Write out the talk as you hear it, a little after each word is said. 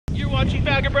watching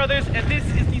Vagabrothers, and this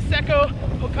is Niseko,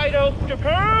 Hokkaido,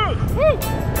 Japan! Woo!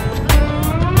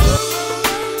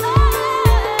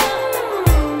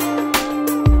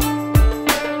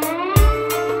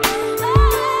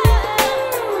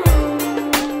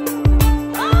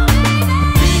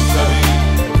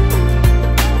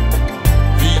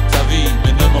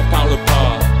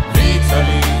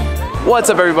 What's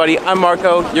up everybody, I'm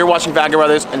Marko, you're watching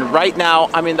Vagabrothers, and right now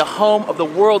I'm in the home of the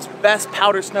world's best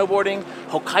powder snowboarding,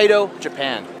 Hokkaido,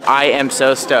 Japan. I am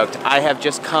so stoked. I have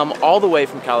just come all the way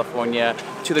from California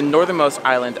to the northernmost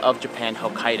island of Japan,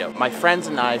 Hokkaido. My friends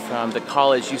and I from the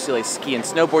college UCLA ski and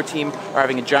snowboard team are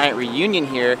having a giant reunion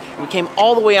here, and we came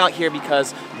all the way out here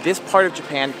because this part of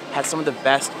Japan has some of the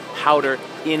best powder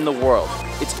in the world.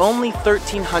 It's only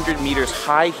 1,300 meters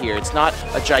high here. It's not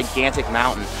a gigantic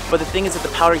mountain, but the thing is that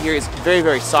the powder here is very,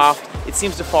 very soft. It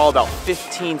seems to fall about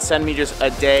 15 centimeters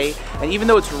a day, and even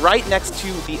though it's right next to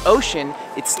the ocean,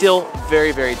 it's still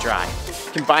very, very dry.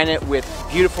 Combine it with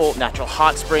beautiful natural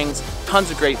hot springs, tons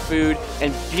of great food,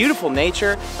 and beautiful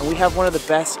nature, and we have one of the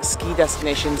best ski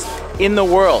destinations in the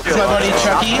world. This is my buddy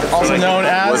Chucky, also known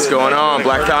as... What's going on?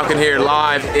 Black Falcon here,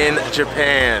 live in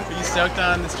Japan. Are you stoked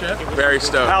on this trip? Very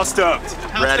stoked. How stoked?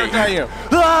 How Ready. stoked are you?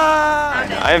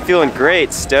 I am feeling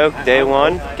great. Stoked, day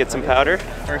one, get some powder.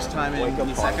 First time in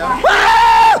Niseko.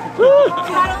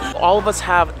 All of us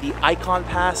have the Icon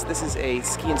Pass. This is a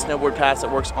ski and snowboard pass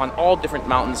that works on all different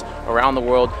mountains around the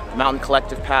world. The Mountain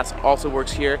Collective Pass also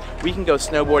works here. We can go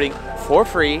snowboarding for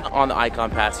free on the Icon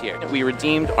Pass here. We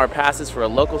redeemed our passes for a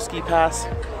local ski pass,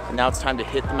 and now it's time to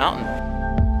hit the mountain.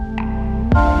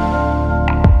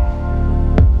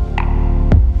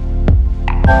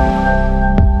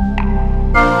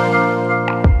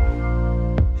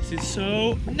 This is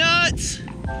so nuts!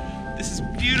 This is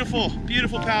beautiful,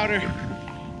 beautiful powder.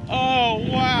 Oh,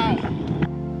 wow.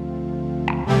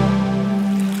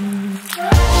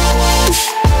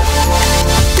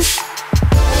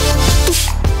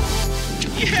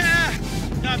 Yeah,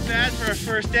 not bad for our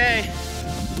first day.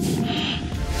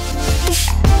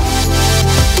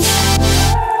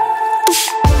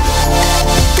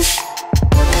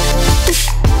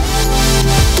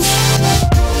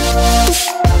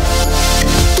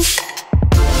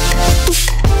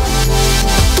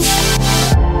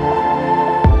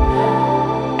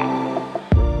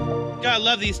 I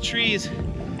love these trees.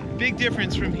 Big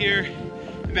difference from here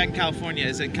and back in California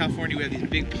is in California we have these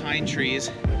big pine trees.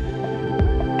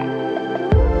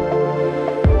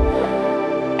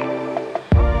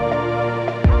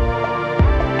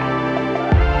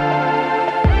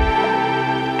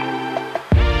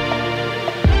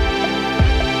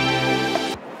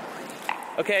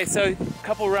 Okay, so a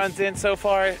couple runs in so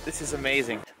far. This is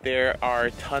amazing. There are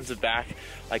tons of kind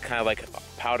of like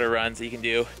powder runs that you can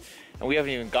do. And we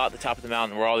haven't even got to the top of the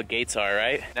mountain where all the gates are,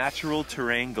 right? Natural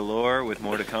terrain galore with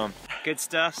more to come. Good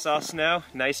stuff, saw snow,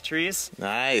 nice trees.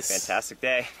 Nice. Fantastic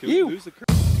day.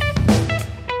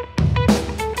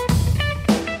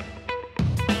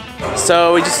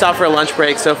 So we just stopped for a lunch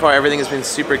break. So far everything has been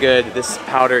super good. This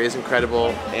powder is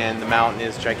incredible and the mountain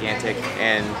is gigantic,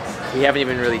 and we haven't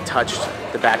even really touched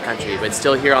the back country, but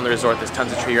still here on the resort there's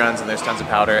tons of tree runs and there's tons of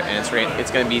powder, and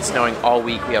it's going to be snowing all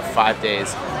week. We have 5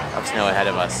 days of snow ahead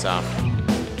of us. So.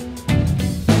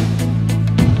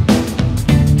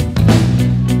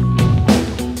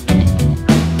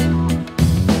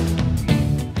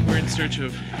 We're in search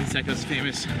of Niseko's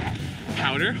famous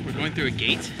powder. We're going through a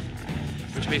gate,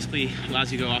 which basically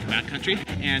allows you to go off backcountry,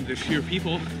 and there's fewer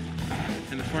people,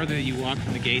 and the farther you walk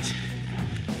from the gate,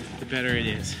 the better it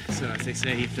is. So as they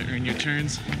say, you have to earn your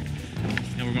turns,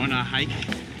 and we're going on a hike,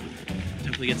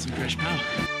 hopefully get some fresh pow.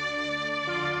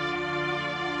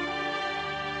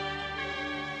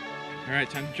 All right,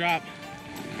 time to drop.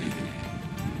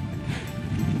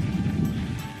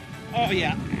 Oh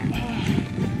yeah. Oh,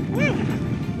 woo!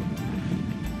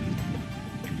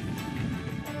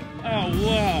 Oh,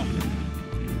 whoa.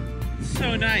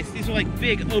 So nice. These are like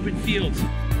big open fields.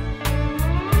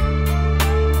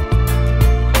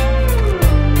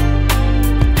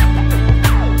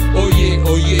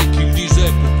 Oyez qu'il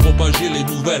disait pour propager les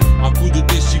nouvelles. Un coup de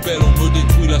décibel, on me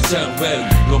détruit la cervelle.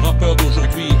 Le rappeur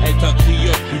d'aujourd'hui est un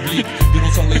crieur public,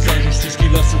 dénonçant les injustices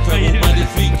qu'il a souffert aux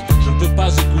maléfiques. Je ne veux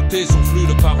pas écouter son flux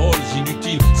de paroles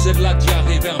inutiles. C'est de la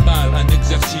diarrhée verbale, un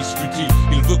exercice futile.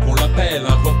 Il veut qu'on l'appelle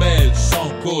un rebelle sans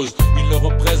cause. Il ne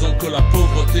représente que la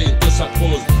pauvreté de sa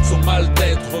prose. Son mal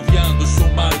d'être revient de son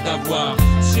mal d'avoir.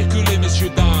 Circulez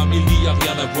messieurs dames, il n'y a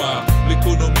rien à voir.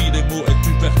 L'économie des mots est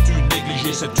une vertu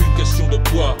négligée. C'est une question de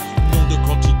poids, non de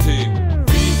quantité.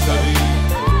 Vis ta vie.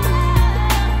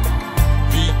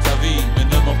 Vis ta vie, mais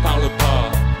ne m'en parle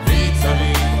pas. Vis ta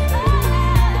vie.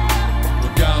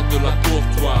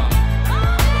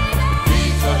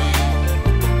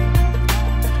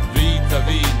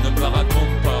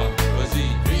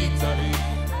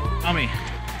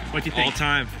 you think? All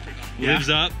time. Yeah?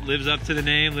 Lives up to the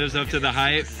name, lives up to the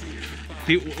hype.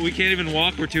 We can't even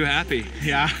walk, we're too happy.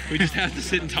 Yeah. We just have to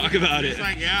sit and talk about it.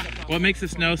 Yeah. What makes the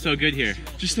snow so good here?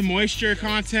 Just the moisture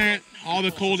content, all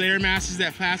the cold air masses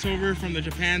that pass over from the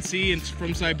Japan Sea and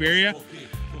from Siberia,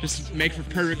 just make for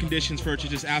perfect conditions for it to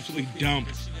just absolutely dump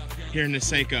here in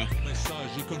Niseko.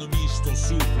 Économise ton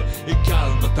souffle et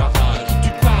calme ta rage. Tu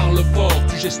parles fort,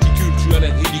 tu gesticules, tu as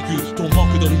l'air ridicule. Ton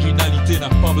manque d'originalité n'a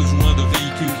pas besoin de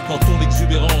véhicule. Dans ton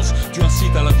exubérance, tu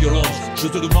incites à la violence. Je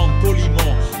te demande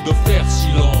poliment de faire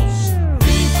silence.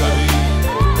 Vive ta vie.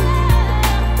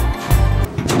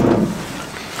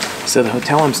 So the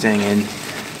hotel I'm staying in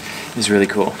is really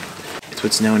cool. It's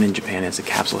what's known in Japan as a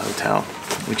capsule hotel,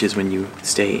 which is when you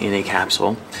stay in a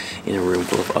capsule in a room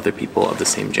full of other people of the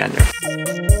same gender.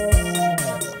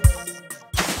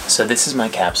 So this is my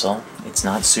capsule. It's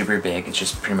not super big, it's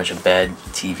just pretty much a bed,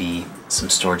 TV, some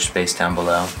storage space down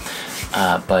below.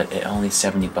 But at only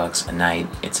 70 bucks a night,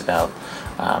 it's about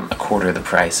a quarter of the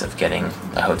price of getting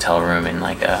a hotel room in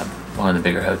like one of the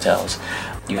bigger hotels.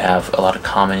 You have a lot of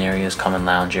common areas, common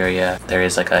lounge area. There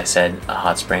is, like I said, a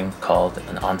hot spring called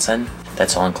an onsen.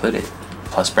 That's all included,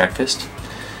 plus breakfast.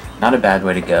 Not a bad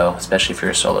way to go, especially if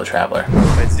you're a solo traveler.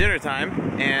 It's dinner time,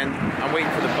 and I'm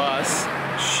waiting for the bus.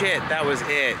 Shit, that was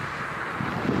it.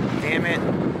 Damn it.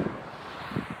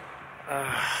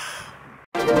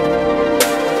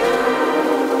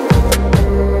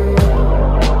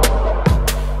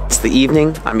 It's the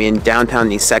evening. I'm in downtown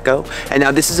Niseko, and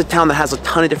now this is a town that has a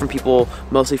ton of different people,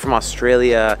 mostly from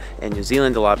Australia and New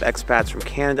Zealand, a lot of expats from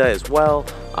Canada as well.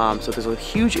 So there's a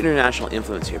huge international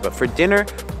influence here. But for dinner,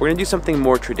 we're gonna do something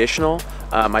more traditional.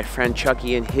 My friend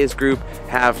Chucky and his group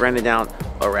have rented out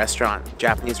a restaurant,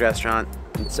 Japanese restaurant,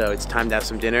 and so it's time to have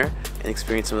some dinner and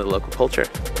experience some of the local culture.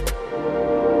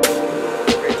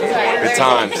 Good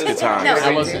times, good times.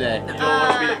 How was today?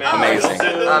 Amazing.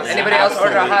 Anybody else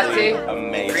order a hot tea?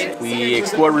 Amazing. We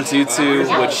explored Rizutsu,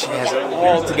 which has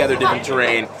altogether different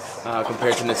terrain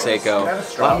compared to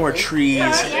Niseko. A lot more trees.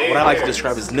 What I like to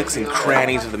describe as nooks and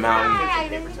crannies of the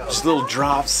mountain. Just little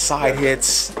drops, side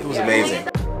hits. It was amazing.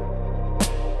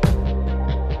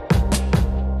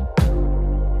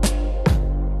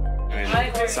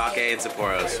 Sake and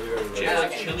Sapporos.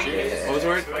 Cheers. Cheers. What was the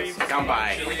word?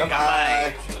 Kanpai.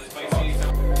 Kanpai.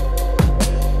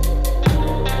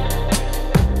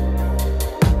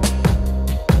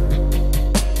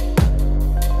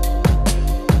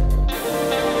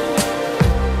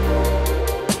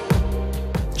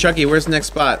 Chucky, where's the next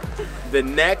spot? The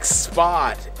next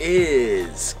spot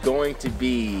is going to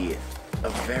be a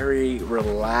very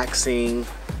relaxing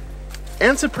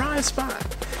and surprise spot.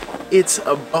 It's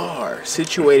a bar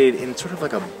situated in sort of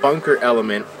like a bunker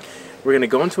element. We're gonna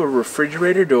go into a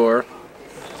refrigerator door.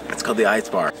 It's called the Ice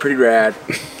Bar. Pretty rad.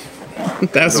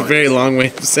 That's a very long way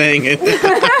of saying it.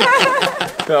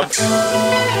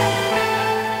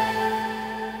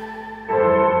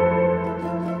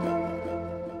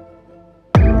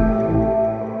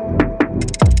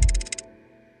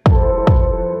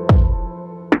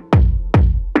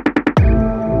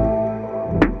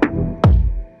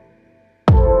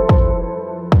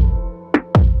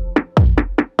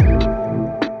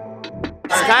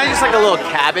 Kind of just like a little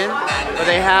cabin, but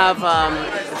they have,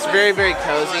 it's very, very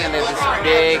cozy, and there's these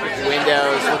big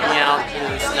windows looking out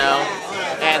into the snow,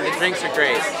 and the drinks are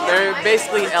great. They're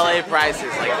basically LA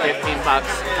prices, like 15 bucks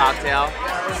a cocktail.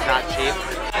 It's not cheap.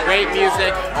 Great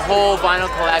music, a whole vinyl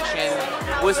collection,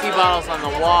 whiskey bottles on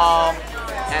the wall,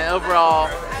 and overall,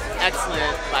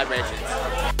 excellent vibrations.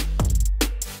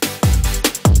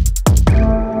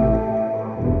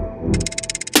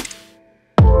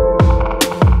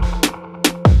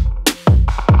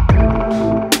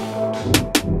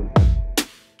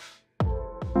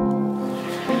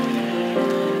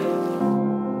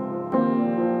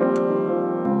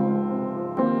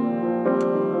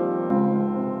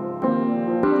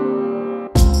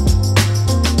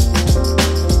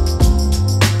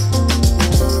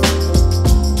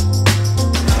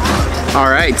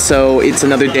 Alright, so it's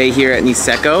another day here at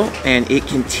Niseko, and it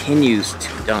continues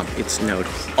to dump. It snowed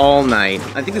all night.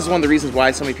 I think this is one of the reasons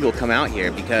why so many people come out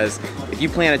here, because if you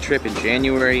plan a trip in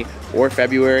January or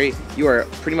February, you are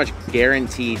pretty much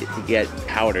guaranteed to get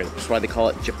powder. That's why they call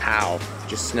it Japao. It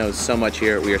just snows so much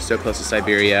here. We are so close to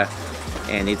Siberia,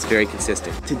 and it's very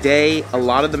consistent. Today, a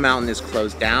lot of the mountain is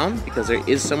closed down because there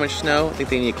is so much snow. I think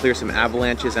they need to clear some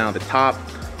avalanches out of the top.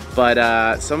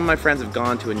 But some of my friends have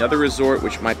gone to another resort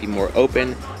which might be more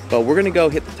open, but we're gonna go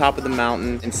hit the top of the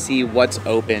mountain and see what's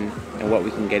open and what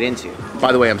we can get into.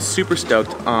 By the way, I'm super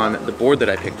stoked on the board that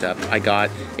I picked up. I got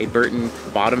a Burton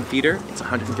bottom feeder. It's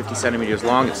 150 centimeters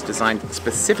long. It's designed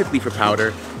specifically for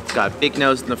powder. It's got a big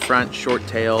nose in the front, short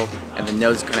tail, and the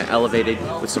nose is kind of elevated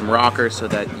with some rockers so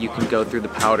that you can go through the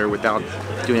powder without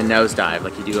doing a nosedive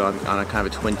like you do on a kind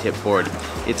of a twin tip board.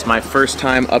 It's my first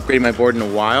time upgrading my board in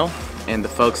a while, and the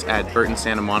folks at Burton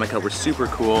Santa Monica were super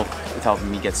cool with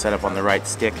helping me get set up on the right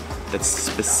stick that's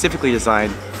specifically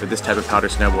designed for this type of powder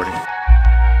snowboarding.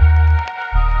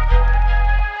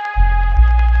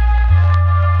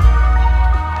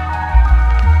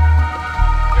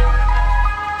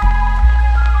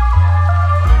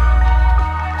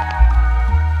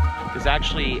 There's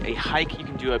actually a hike you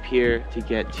can do up here to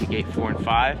get to gate 4 and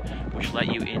 5, which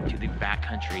let you into the back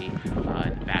country in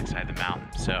the backside of the mountain.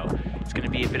 So it's going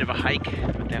to be a bit of a hike,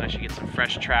 but then I should get some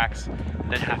fresh tracks,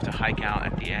 and then have to hike out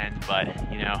at the end.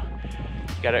 But you know,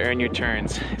 you got to earn your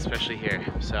turns, especially here.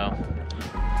 So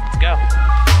let's go.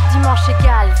 Dimanche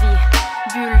égal, vie,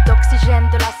 bulle d'oxygène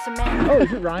de la semaine. Oh,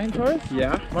 is it Ryan Torres?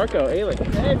 Yeah. Marko, Ailing.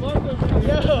 Hey, Marko.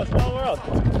 Yo, small world.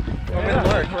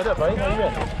 What up, buddy? How you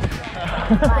doing?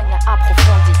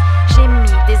 Approfondie. J'ai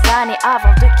mis des années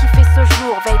avant de kiffer ce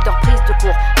jour. Veille de reprise de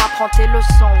cours, apprends tes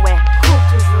leçons, ouais. Cours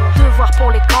toujours. Devoir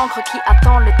pour les cancres qui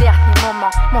attendent le dernier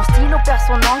moment. Mon stylo perd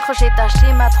son encre, j'ai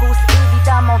taché ma trousse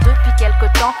évidemment depuis quelque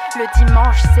temps. Le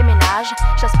dimanche c'est ménage,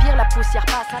 j'aspire la poussière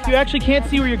passe à la... You actually can't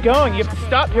see where you're going. You have to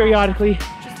stop periodically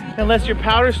unless your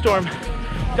powder storm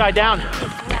died down.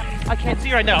 I can't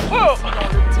see right now. Whoa!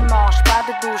 Dimanche, pas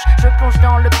de douche, je plonge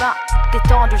dans le bain.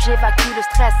 Détendu, j'évacue le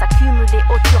stress accumulé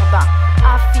au turbin.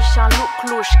 Affiche un look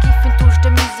louche, kiffe une touche de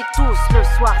musique douce. Le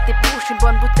soir débouche une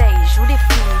bonne bouteille, joue les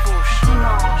films bouche.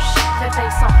 Dimanche,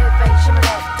 réveil sans réveil, je me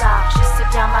lève tard. Je sais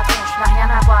bien ma tronche n'a rien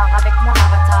à voir avec mon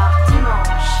avatar.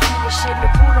 Dimanche, il est chez le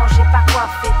boulanger, pas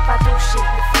coiffé, pas douché,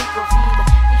 le frigo vide,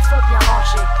 il faut bien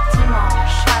manger.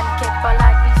 Dimanche, pancake,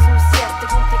 balade, bisous, sieste,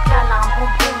 goûter, câlin,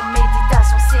 bonbon,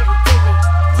 méditation, série télé.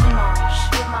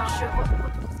 Dimanche, demain je retrouve.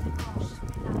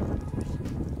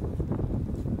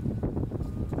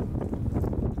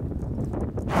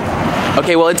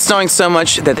 Okay, well, it's snowing so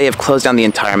much that they have closed down the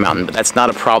entire mountain, but that's not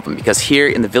a problem because here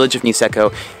in the village of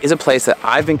Niseko is a place that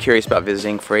I've been curious about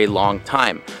visiting for a long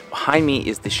time. Behind me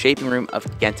is the shaping room of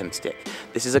Stick.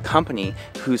 This is a company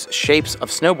whose shapes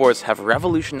of snowboards have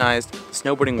revolutionized the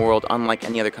snowboarding world unlike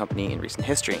any other company in recent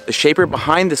history. The shaper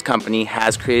behind this company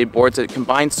has created boards that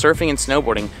combine surfing and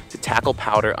snowboarding to tackle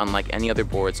powder unlike any other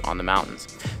boards on the mountains.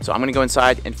 So I'm gonna go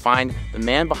inside and find the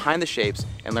man behind the shapes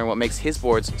and learn what makes his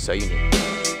boards so unique.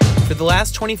 For the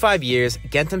last 25 years,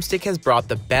 Stick has brought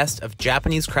the best of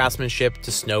Japanese craftsmanship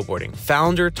to snowboarding.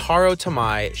 Founder Taro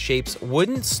Tamai shapes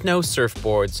wooden snow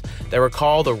surfboards that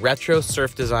recall the retro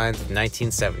surf designs of the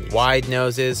 1970s. Wide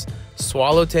noses,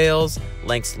 swallowtails,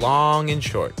 lengths long and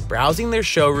short. Browsing their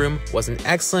showroom was an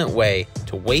excellent way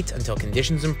to wait until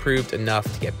conditions improved enough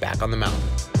to get back on the mountain.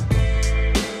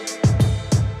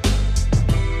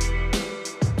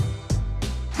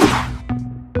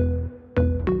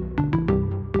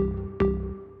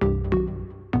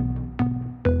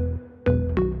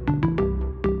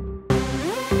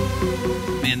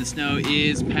 The snow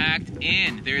is packed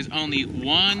in. There's only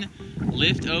one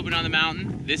lift open on the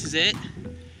mountain. This is it.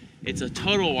 It's a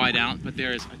total whiteout, but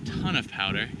there is a ton of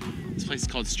powder. This place is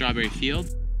called Strawberry Field.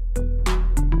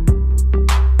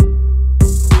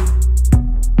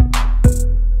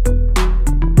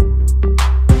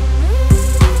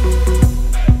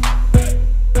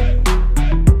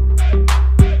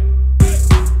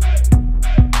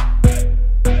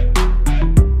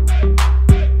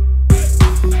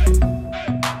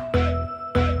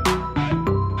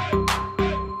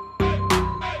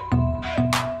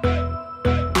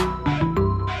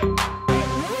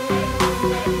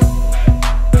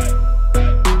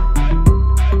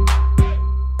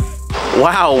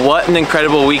 Wow, what an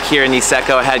incredible week here in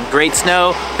Niseko. I had great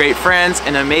snow, great friends,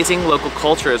 and amazing local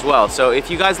culture as well. So if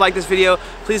you guys like this video,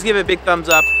 please give it a big thumbs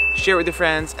up, share it with your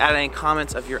friends, add any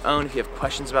comments of your own if you have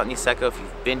questions about Niseko, if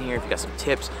you've been here, if you got some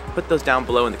tips, put those down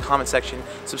below in the comment section.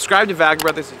 Subscribe to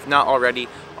Vagabrothers if you've not already.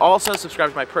 Also subscribe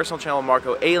to my personal channel,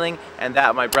 Marko Ailing, and that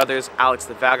of my brothers, Alex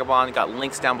the Vagabond. Got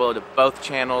links down below to both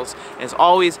channels. And as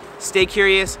always, stay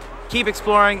curious, keep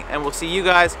exploring, and we'll see you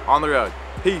guys on the road.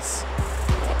 Peace.